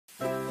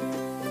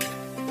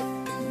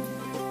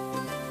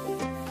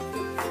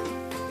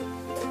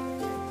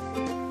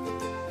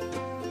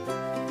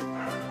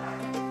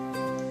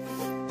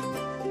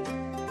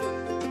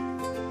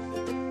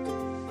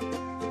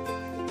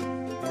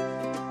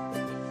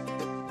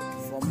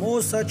For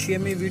more such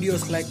yummy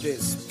videos like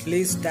this,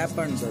 please tap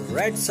on the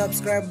red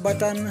subscribe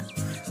button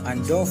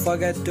and don't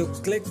forget to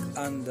click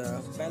on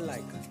the bell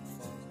icon.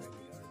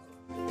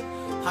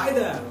 Hi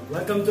there,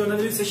 welcome to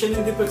another session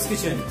in Deepaks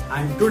kitchen,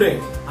 and today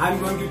I am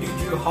going to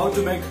teach you how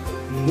to make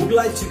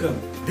Mughlai chicken.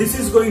 This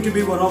is going to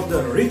be one of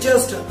the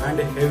richest and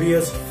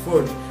heaviest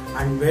food,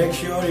 and make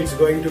sure it's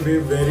going to be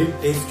very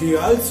tasty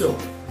also.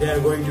 There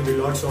are going to be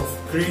lots of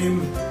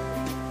cream,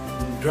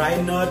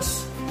 dry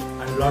nuts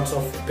and lots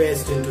of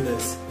paste into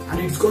this, and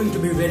it's going to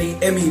be very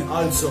yummy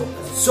also.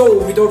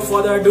 So without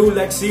further ado,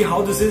 let's see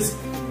how this is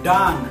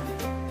done.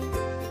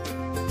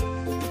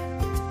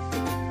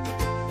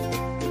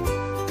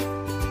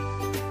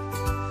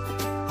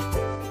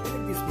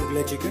 This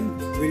Mughlai chicken,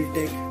 we'll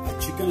take a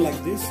chicken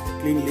like this,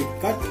 cleanly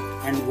cut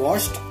and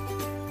washed.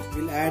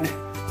 We'll add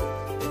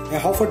a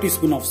half a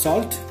teaspoon of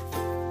salt,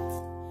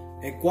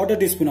 a quarter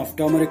teaspoon of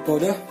turmeric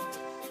powder,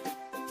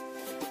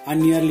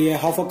 and nearly a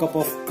half a cup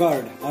of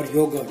curd or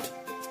yogurt.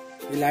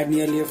 We'll add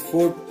nearly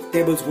 4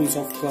 tablespoons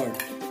of curd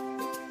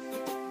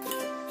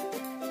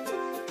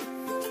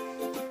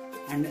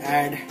and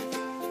add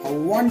a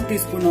 1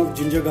 teaspoon of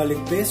ginger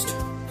garlic paste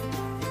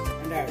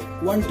and add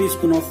 1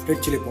 teaspoon of red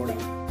chilli powder.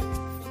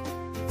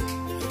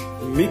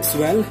 Mix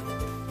well.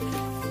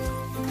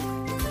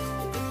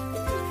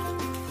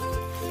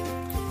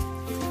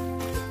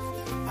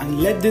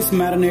 And let this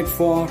marinate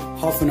for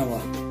half an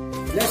hour.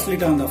 Let's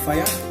lit on the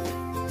fire.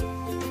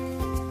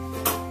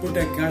 Put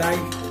a kadai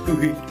to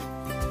heat.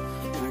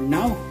 And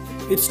now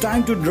it's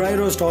time to dry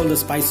roast all the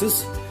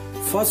spices.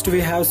 First we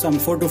have some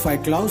 4 to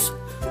 5 cloves,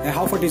 a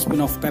half a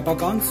teaspoon of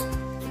peppercorns,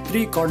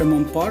 3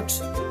 cardamom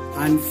pods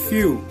and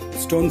few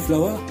stone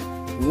flower,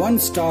 1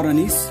 star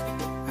anise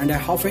and a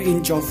half an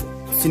inch of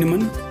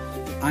cinnamon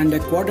and a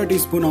quarter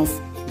teaspoon of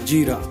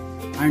jeera,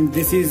 and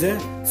this is a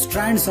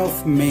strands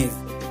of maize.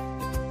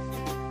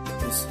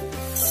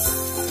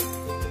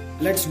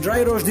 Let's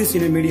dry roast this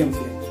in a medium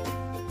flame.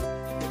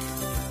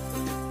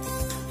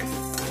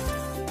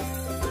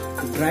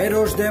 Dry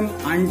roast them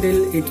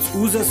until it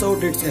oozes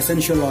out its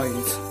essential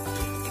oils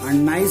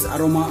and nice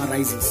aroma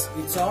arises.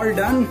 It's all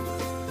done.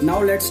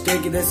 Now let's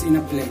take this in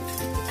a plate.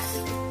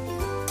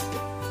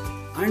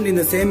 And in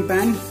the same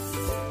pan,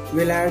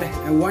 we'll add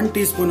a 1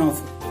 teaspoon of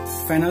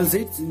fennel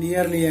seeds,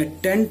 nearly a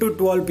 10 to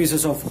 12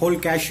 pieces of whole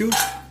cashew,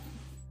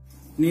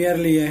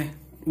 nearly a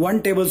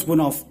 1 tablespoon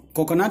of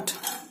coconut,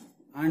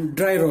 and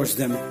dry roast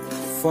them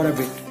for a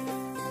bit.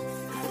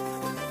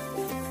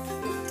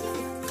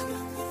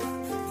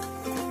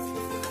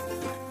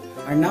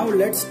 And now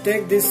let's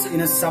take this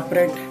in a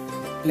separate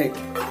plate.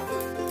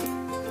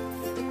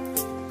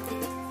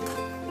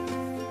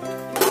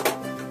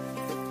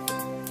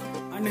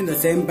 And in the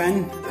same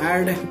pan,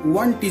 add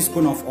 1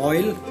 teaspoon of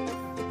oil.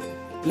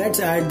 Let's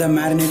add the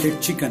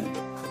marinated chicken.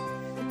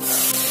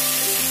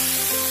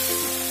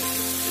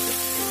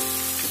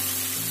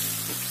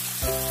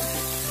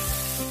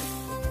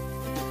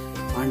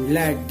 And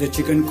let the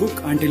chicken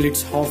cook until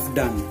it's half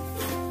done.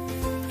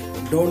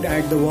 Don't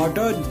add the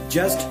water,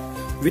 just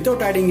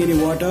without adding any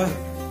water,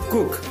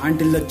 cook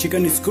until the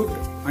chicken is cooked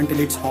until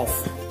it's half.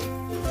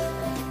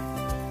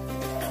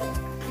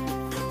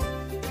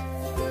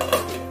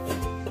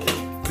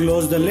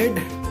 Close the lid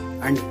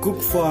and cook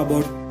for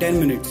about 10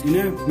 minutes in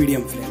a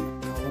medium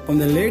flame. Open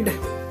the lid.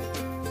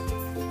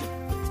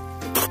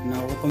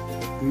 Now open,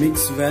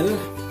 mix well.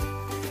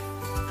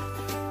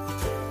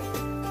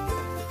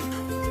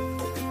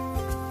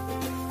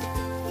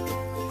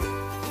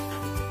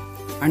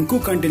 And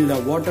cook until the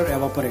water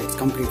evaporates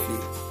completely.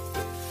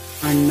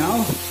 And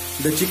now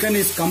the chicken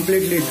is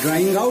completely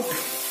drying out.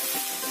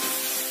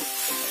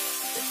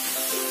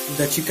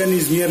 The chicken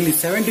is nearly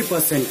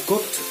 70%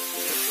 cooked.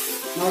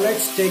 Now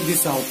let's take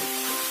this out.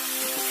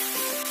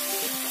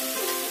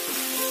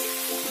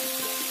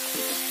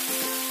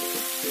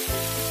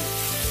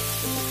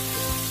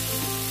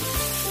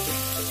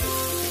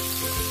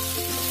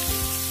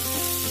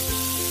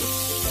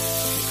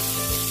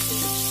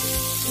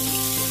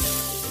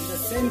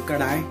 Same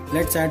kadai,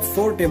 let's add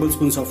 4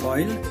 tablespoons of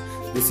oil.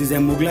 This is a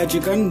Mughlai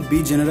chicken.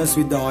 Be generous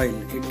with the oil.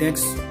 It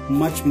takes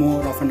much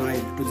more of an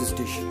oil to this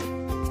dish.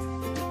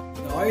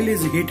 The oil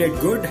is heated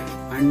good,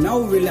 and now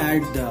we'll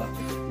add the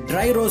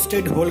dry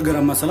roasted whole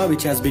garam masala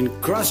which has been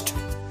crushed,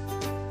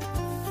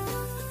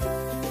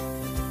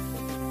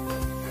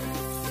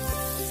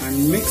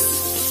 and mix.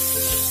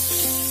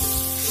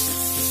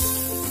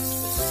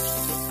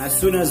 As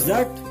soon as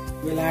that,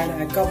 we'll add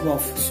a cup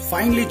of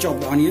finely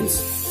chopped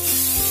onions.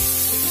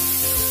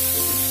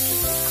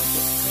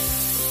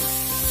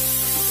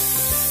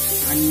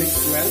 And mix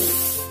well.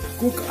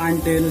 Cook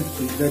until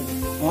the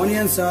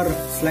onions are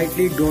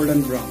slightly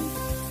golden brown.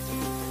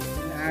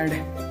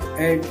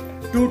 Add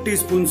 2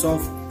 teaspoons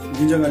of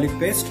ginger garlic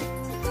paste.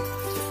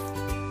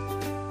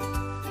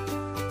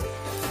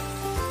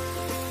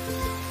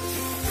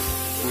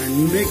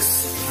 And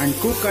mix and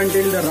cook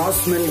until the raw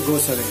smell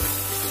goes away.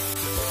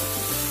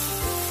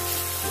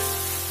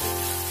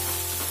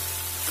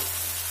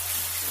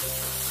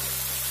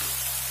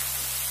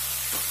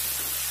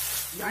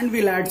 And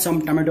we'll add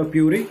some tomato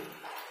puree.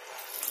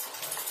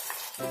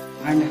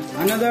 and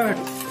another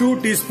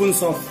 2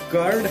 teaspoons of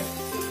curd,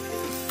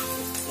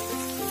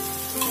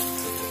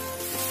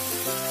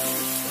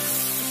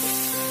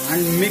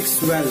 and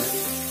mix well.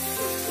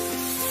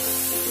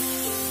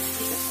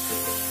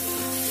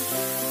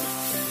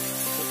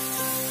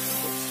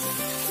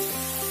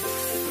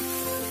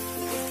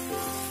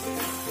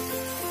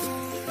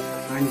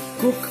 And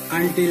cook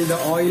until the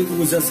oil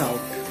oozes out.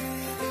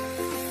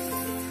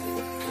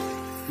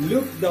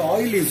 Look, the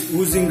oil is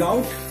oozing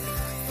out.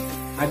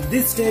 At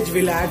this stage,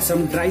 we'll add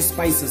some dry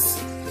spices.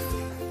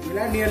 We'll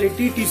add nearly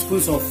 3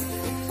 teaspoons of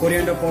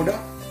coriander powder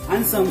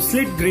and some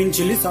slit green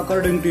chilies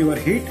according to your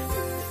heat.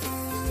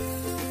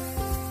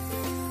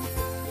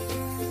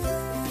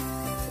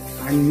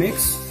 And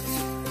mix.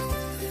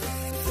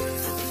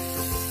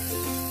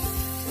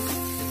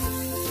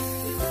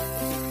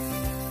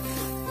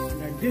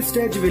 And at this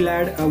stage, we'll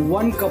add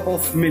 1 cup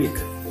of milk.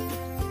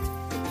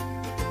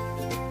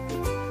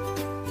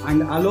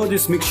 And allow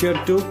this mixture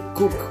to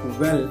cook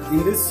well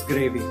in this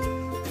gravy.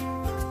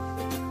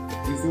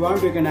 If you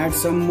want, you can add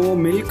some more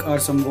milk or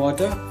some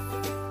water.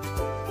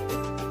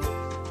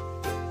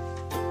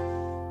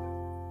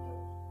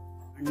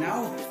 And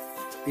now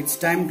it's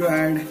time to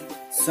add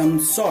some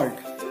salt.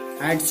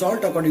 Add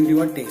salt according to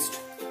your taste.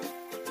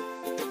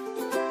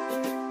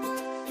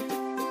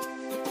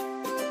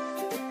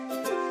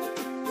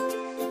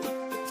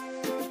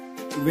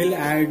 We'll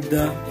add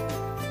the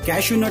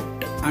cashew nut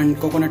and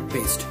coconut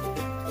paste.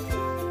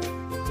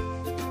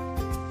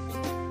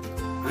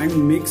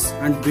 And mix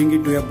and bring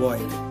it to a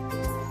boil.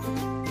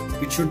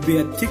 It should be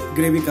a thick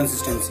gravy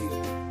consistency.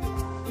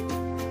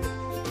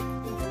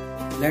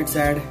 Let's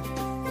add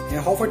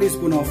a half a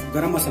teaspoon of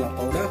garam masala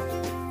powder.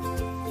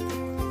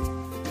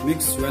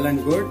 Mix well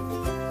and good.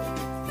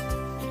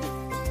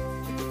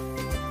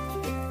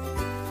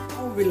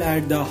 Now we'll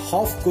add the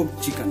half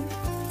cooked chicken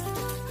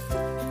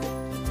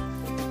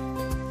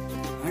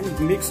and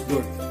mix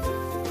good.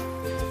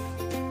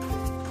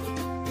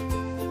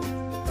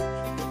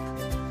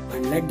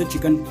 Let the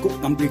chicken cook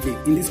completely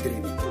in this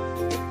gravy.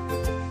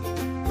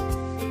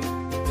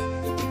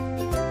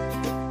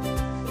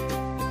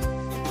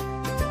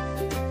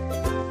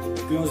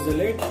 Close the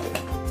lid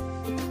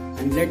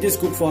and let this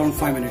cook for around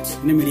 5 minutes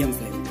in a medium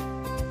flame.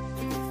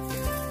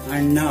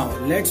 And now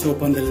let's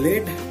open the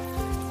lid.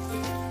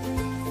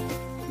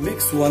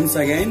 Mix once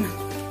again.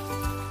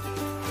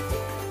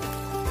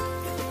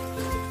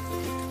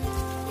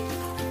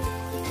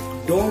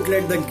 Don't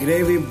let the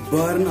gravy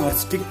burn or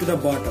stick to the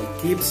bottom.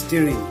 Keep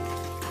stirring.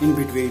 In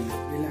between,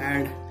 we'll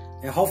add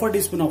a half a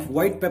teaspoon of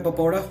white pepper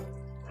powder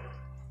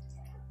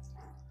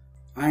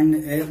and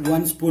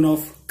 1 spoon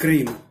of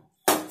cream,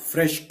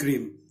 fresh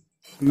cream.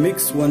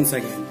 Mix once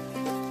again.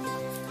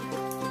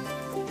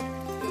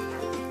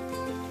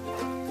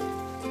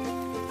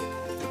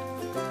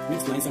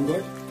 Mix nice and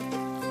good.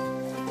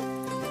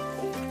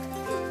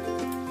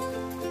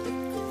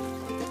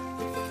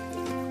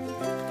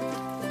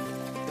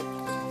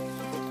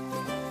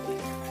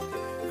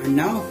 And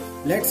now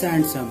let's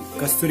add some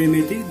kasturi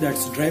methi,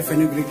 that's dry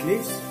fenugreek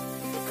leaves.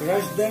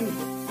 Crush them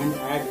and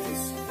add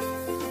this.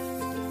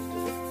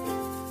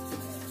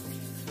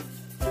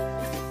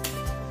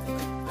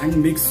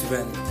 And mix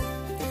well.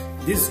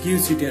 This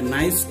gives it a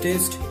nice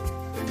taste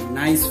and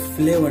nice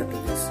flavor to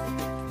this.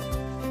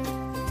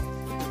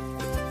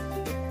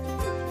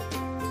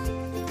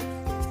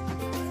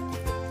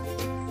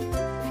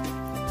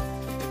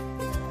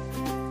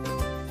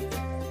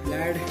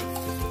 Add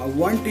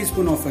 1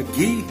 teaspoon of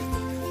ghee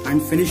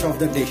and finish off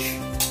the dish.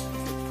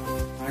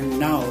 And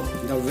now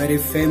the very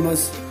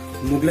famous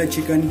Mughlai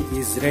chicken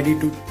is ready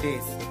to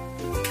taste.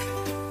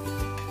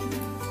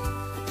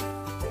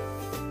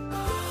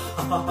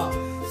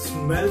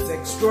 Smells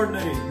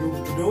extraordinary. You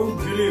don't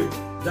believe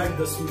that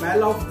the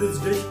smell of this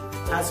dish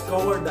has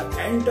covered the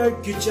entire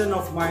kitchen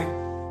of my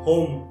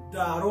home.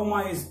 The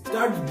aroma is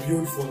that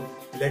beautiful.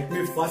 Let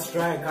me first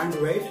try, I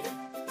can't wait.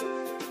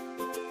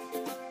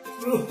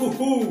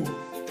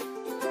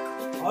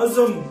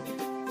 Awesome.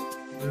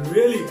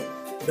 Really,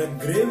 the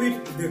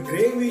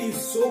gravy is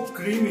so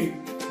creamy.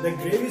 The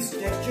gravy's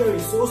texture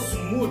is so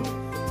smooth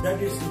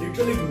that it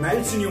literally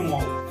melts in your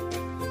mouth.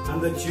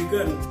 And the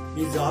chicken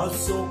is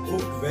also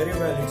cooked very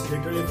well. It's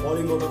literally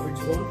falling out of its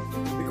bone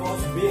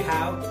because we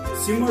have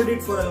simmered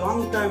it for a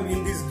long time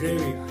in this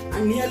gravy.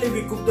 And nearly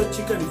we cooked the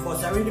chicken for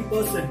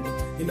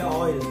 70% in the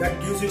oil. That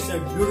gives it a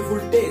beautiful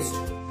taste.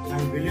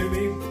 And believe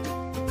me,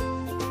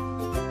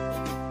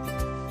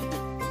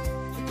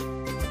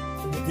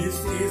 this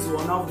is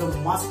one of the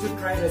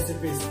must-try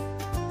recipes.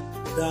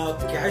 The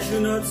cashew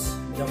nuts,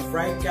 the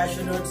fried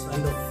cashew nuts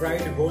and the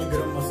fried whole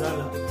garam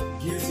masala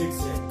gives it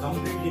a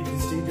completely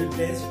distinctive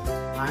taste,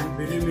 and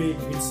believe me,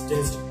 it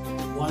tastes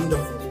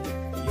wonderful.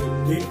 You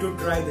need to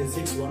try this.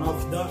 It's one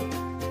of the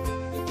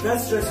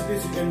best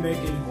recipes you can make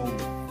in home.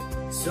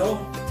 So,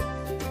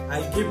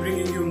 I keep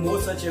bringing you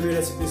more such yummy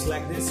recipes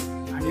like this,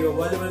 and your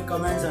valuable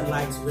comments and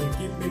likes will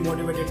keep me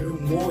motivated to do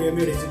more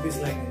yummy recipes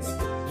like this.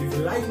 If you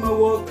like my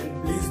work,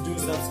 then please do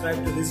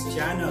subscribe to this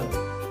channel.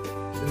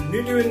 We'll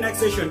meet you in next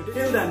session.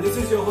 Till then, this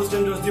is your host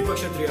and host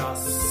Deepaks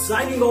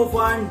signing off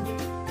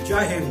and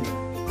Jai Hind.